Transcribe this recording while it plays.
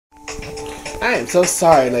I am so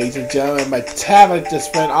sorry, ladies and gentlemen. My tablet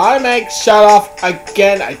just went automatic shut off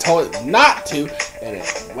again. I told it not to, and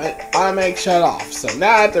it went automatic shut off. So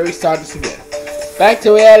now I have to restart this again. Back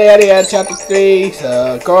to Yada Chapter 3.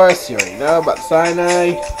 So, of course, you already know about the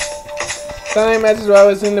cyanide. Cyanide matches while I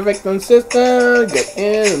was in the victim system. Get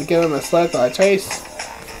in and give him a slap on a trace.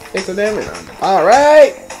 Fix the damage on them.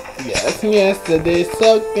 Alright. Yes, yesterday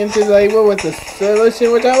soaked into the label with the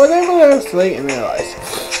solution which I was able to isolate and analyze.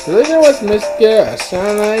 The solution was mixture of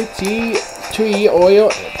cyanide, tree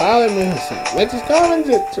oil, and polymerase, which is common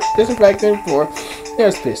disinfectant for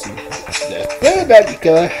nose piercing. The spirit that the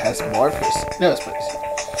killer has more nose piercing.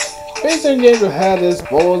 Piercing James will have this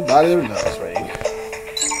bull's body of nose ring.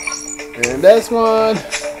 And this one,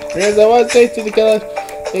 here's the one stage to the killer.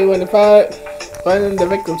 He went to pilot. Finding the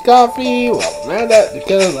victim's coffee. Well, now that the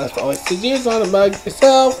killer left oyster juice on the mug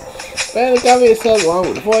itself, found the coffee itself along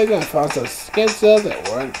with the poison and found some skin cells that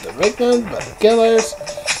weren't the victims but the killers.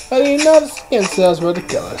 How do you know the skin cells were the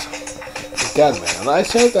killers? The gunman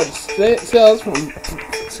analyzed shows that the cells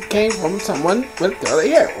came from someone with curly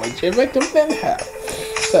hair, which your victim didn't have.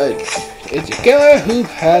 So it's a killer who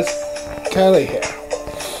has curly hair.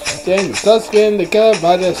 Then the close skin, the killer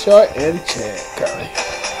body is short and curly.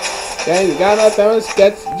 Then you got enough time to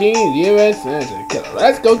sketch jeans, US, and the killer.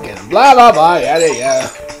 Let's go get him. Blah blah blah, yada yada.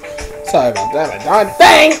 Sorry about that, my darn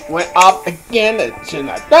thing went off again. It should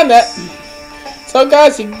not have done that. So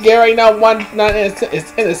guys, you can already know one not innocent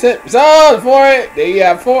is innocent. So for it, there you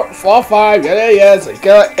have 4, 5, yada yada. So the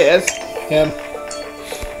killer is him.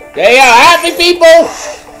 There you go, happy people.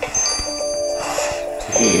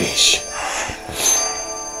 Yeesh.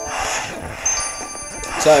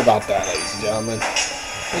 Sorry about that, ladies and gentlemen.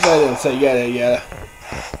 I didn't say yada yada.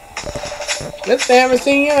 Let's have a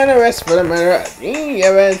seen you in arrest for the murder of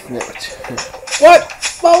Evans. What?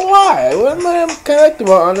 But why? What am I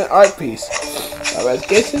collectible on an art piece?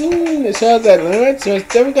 Investigation shows that limits was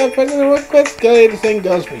difficult for the work with. Clearly the same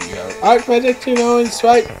goes for your art project, you know, and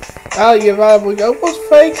swipe out your valuable opals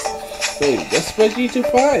fakes. Maybe just push you too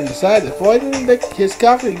far and decide to poison his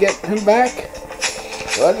coffee to get him back.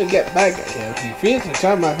 Well, to get back at him, he refused to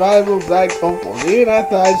try my valuable black opals, even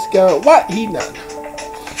after I discovered what he done.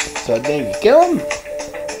 So then you kill him?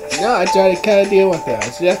 No, I try to cut a deal with him. I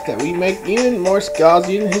suggest that we make even more skulls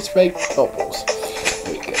using his fake opals.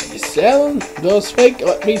 We could sell those fake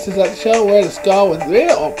pieces at the show where the skull with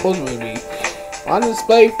real opals would be. On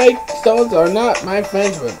display, fake stones are not my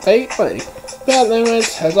friends would pay money. That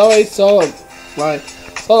Limits has always sold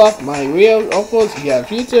off my real opals. He had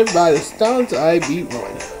future by the stones I be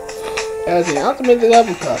ruined. As an ultimate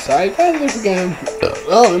double cost, I finally forget him.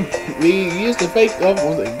 We used the fake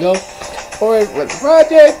opals and go forward with the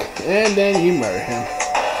project, and then you murder him.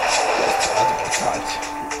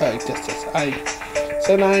 Just as I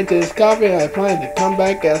said I to his coffee, I planned to come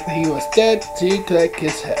back after he was dead to collect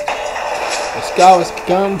his head. The skull was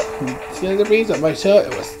come to the reason of my show.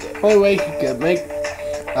 It was the only way he could make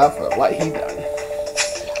up for what he done.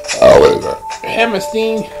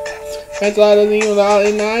 Hammerstein went out of the without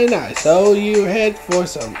in 99, so you head for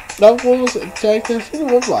some locals and characters who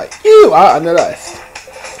look like you are under arrest.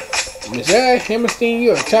 Mr. Hammerstein,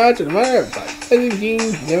 you are charged with the murder of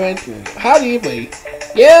how do you plead?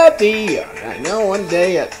 Guilty! I know one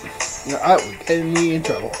day your art would get me in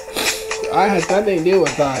trouble. Your art has nothing to do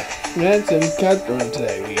with our events and customer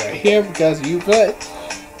today. We are here because you put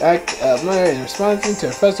act of murder in response to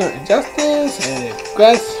personal injustice, and if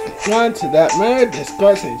respond to that murder, this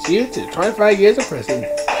court sends you to 25 years of prison.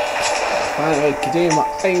 Finally, continue my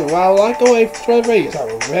fighting while I walk away for 25 years of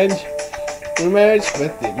revenge. Remarriage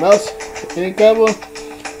with the most incredible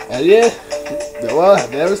idea the world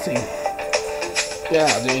has ever seen. Yeah,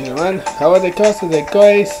 gentlemen, over the course of the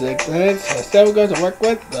course, the clients are difficult to work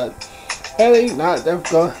with, but really not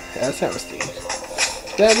difficult as Hammerstein.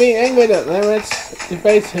 They're being angry that Limits to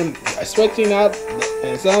face him by switching out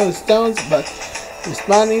and selling stones, but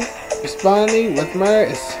responding with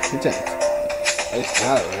murder is intense. It's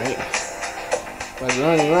not right. But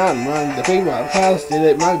running around among the people of the palace did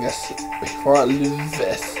it among us before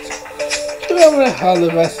Luvest. You remember how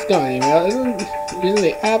Luvest is going, email? Isn't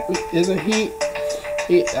the app? Isn't he?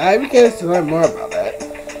 I be curious to learn more about that.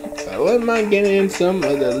 I wouldn't mind getting in some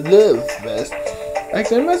of the Luvest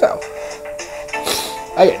actually myself.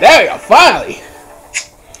 Okay, there we go, finally!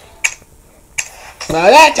 Now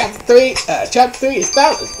that chapter 3 is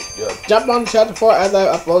done. Jump on to chapter 4 as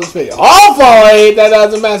I upload this video. Hopefully that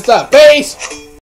doesn't mess up. Peace!